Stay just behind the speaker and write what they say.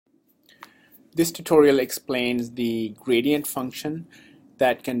This tutorial explains the gradient function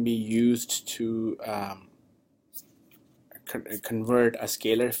that can be used to convert a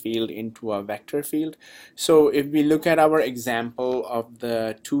scalar field into a vector field. So if we look at our example of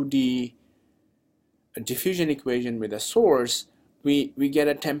the 2D diffusion equation with a source, we get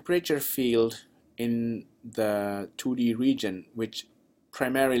a temperature field in the 2D region, which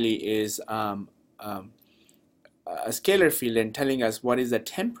primarily is a scalar field and telling us what is the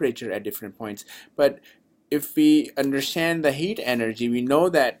temperature at different points. But if we understand the heat energy, we know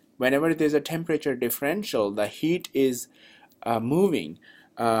that whenever there's a temperature differential, the heat is moving,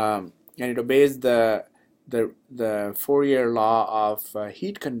 and it obeys the Fourier law of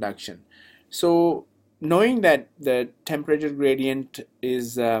heat conduction. So knowing that the temperature gradient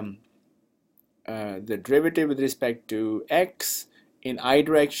is the derivative with respect to x in I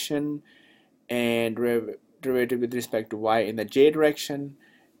direction, and derivative with respect to y in the j direction,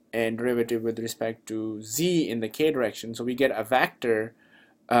 and derivative with respect to z in the k direction, so we get a vector.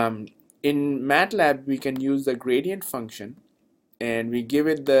 In MATLAB we can use the gradient function and we give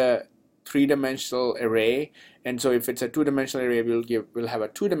it the three-dimensional array, and so if it's a two-dimensional array we'll have a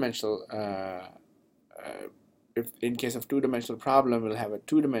two-dimensional if in case of two-dimensional problem we'll have a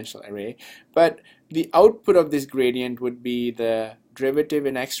two-dimensional array, but the output of this gradient would be the derivative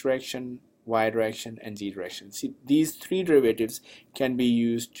in x direction, y direction, and z direction. See, these three derivatives can be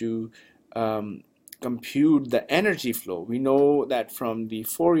used to compute the energy flow. We know that from the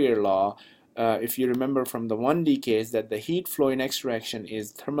Fourier law, if you remember from the 1D case, that the heat flow in x direction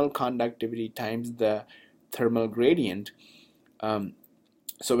is thermal conductivity times the thermal gradient.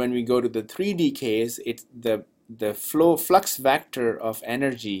 So when we go to the 3D case, it's the flux vector of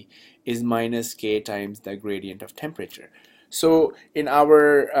energy is minus k times the gradient of temperature. So in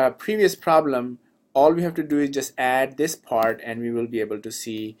our previous problem, all we have to do is just add this part and we will be able to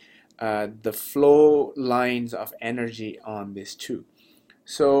see the flow lines of energy on this too.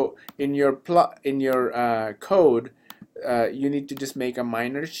 So in your code, you need to just make a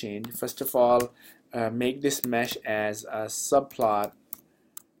minor change. First of all, make this mesh as a subplot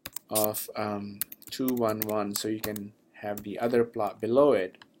of 2, 1, 1, so you can have the other plot below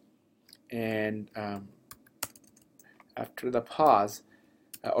it. And after the pause,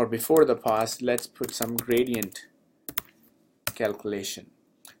 or before the pause, let's put some gradient calculation.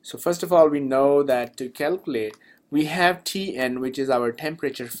 So first of all, we know that to calculate, we have Tn, which is our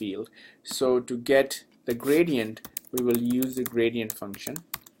temperature field. So to get the gradient, we will use the gradient function.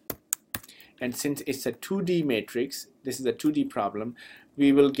 And since it's a 2D matrix, this is a 2D problem,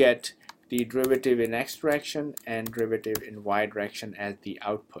 we will get the derivative in x direction and derivative in y direction as the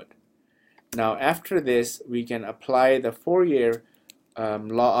output. Now after this, we can apply the Fourier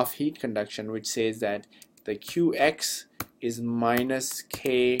law of heat conduction, which says that the Qx is minus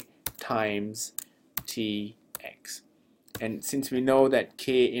k times Tx. And since we know that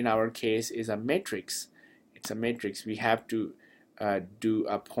k in our case is a matrix, it's a matrix, we have to do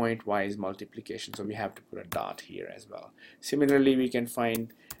a pointwise multiplication, so we have to put a dot here as well. Similarly, we can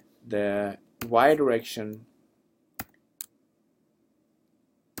find the y direction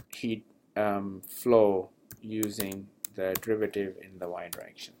heat flow using the derivative in the y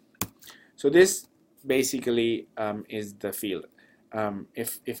direction. So this basically is the field.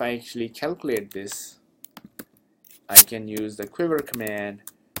 If I actually calculate this, I can use the quiver command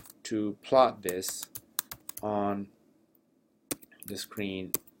to plot this on the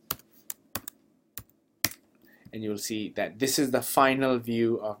screen, and you'll see that this is the final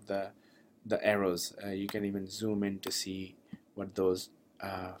view of the arrows. You can even zoom in to see what those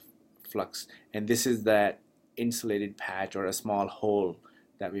flux, and this is that insulated patch or a small hole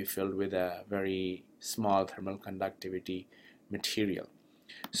that we filled with a very small thermal conductivity material.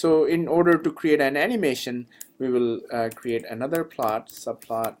 So in order to create an animation, we will create another plot,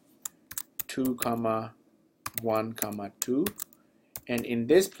 subplot 2, 1, 2, and in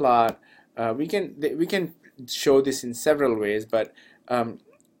this plot we can show this in several ways, but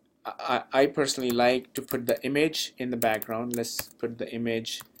I personally like to put the image in the background. Let's put the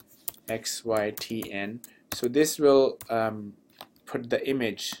image x, y, t, n. So this will put the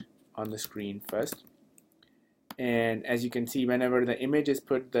image on the screen first, and as you can see, whenever the image is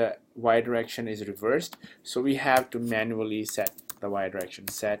put, the y direction is reversed, so we have to manually set the y direction,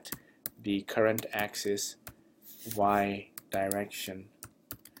 set the current axis y direction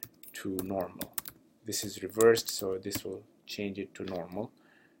to normal. This is reversed, so this will change it to normal.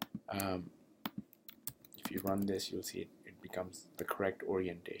 If you run this, you'll see it becomes the correct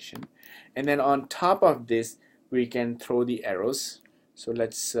orientation. And then on top of this, we can throw the arrows. So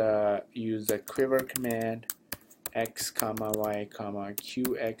let's use the quiver command x comma y comma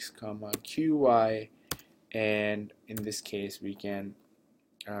qx comma qy, and in this case we can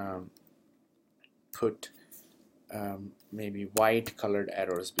put maybe white colored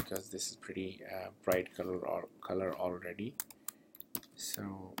arrows because this is pretty bright color already.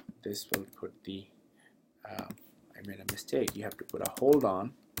 So this will put the I made a mistake. You have to put a hold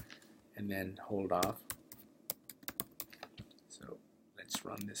on and then hold off. So let's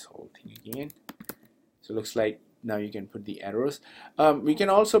run this whole thing again. So it looks like now you can put the arrows. We can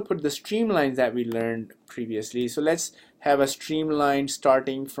also put the streamlines that we learned previously. So let's have a streamline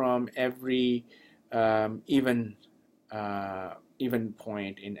starting from every even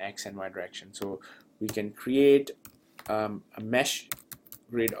point in x and y direction. So we can create a mesh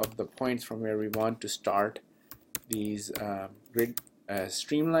grid of the points from where we want to start these grid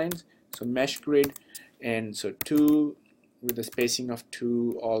streamlines. So mesh grid, and so 2 with a spacing of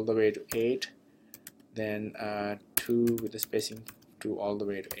 2 all the way to 8, then 2 with a spacing 2 all the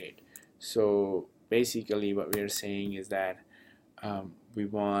way to 8. So basically what we are saying is that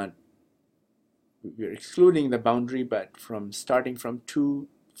we're excluding the boundary, but from starting from 2,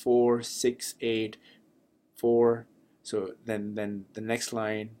 4, 6, 8, 4, so then the next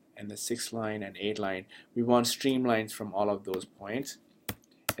line and the 6th line and 8th line, we want streamlines from all of those points,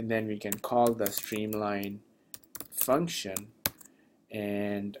 and then we can call the streamline function,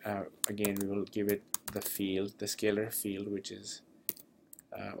 and again we will give it the field, the scalar field, which is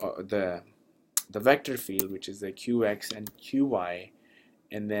the vector field, which is the qx and qy,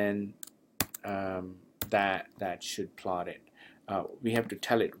 and then that should plot it. We have to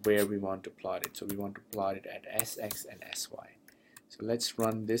tell it where we want to plot it, so we want to plot it at sx and sy. So let's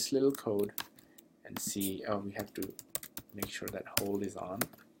run this little code and see. We have to make sure that hold is on,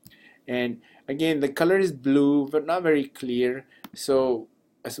 and again the color is blue but not very clear. So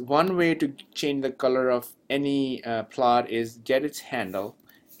as one way to change the color of any plot is get its handle.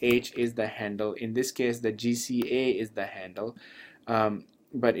 H is the handle. In this case the GCA is the handle,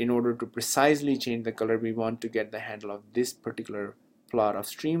 but in order to precisely change the color we want to get the handle of this particular plot of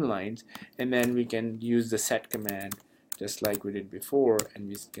streamlines, and then we can use the set command just like we did before, and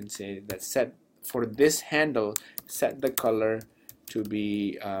we can say that set for this handle, set the color to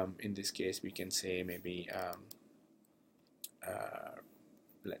be in this case we can say maybe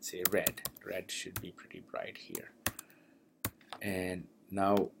let's say red. Red should be pretty bright here. And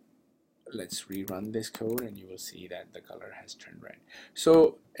now let's rerun this code and you will see that the color has turned red.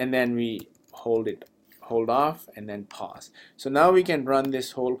 So, and then we hold off and then pause. So now we can run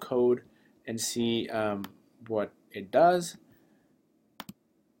this whole code and see what it does.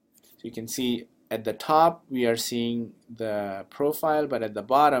 So you can see at the top we are seeing the profile, but at the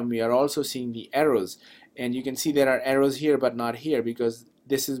bottom we are also seeing the arrows, and you can see there are arrows here but not here because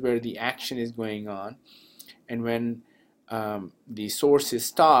this is where the action is going on, and when the source is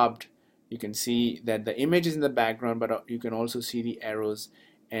stopped you can see that the image is in the background, but you can also see the arrows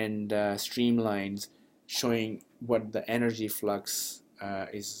and streamlines showing what the energy flux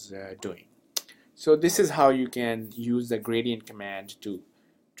is doing. So this is how you can use the gradient command to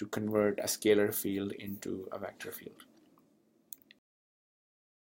convert a scalar field into a vector field.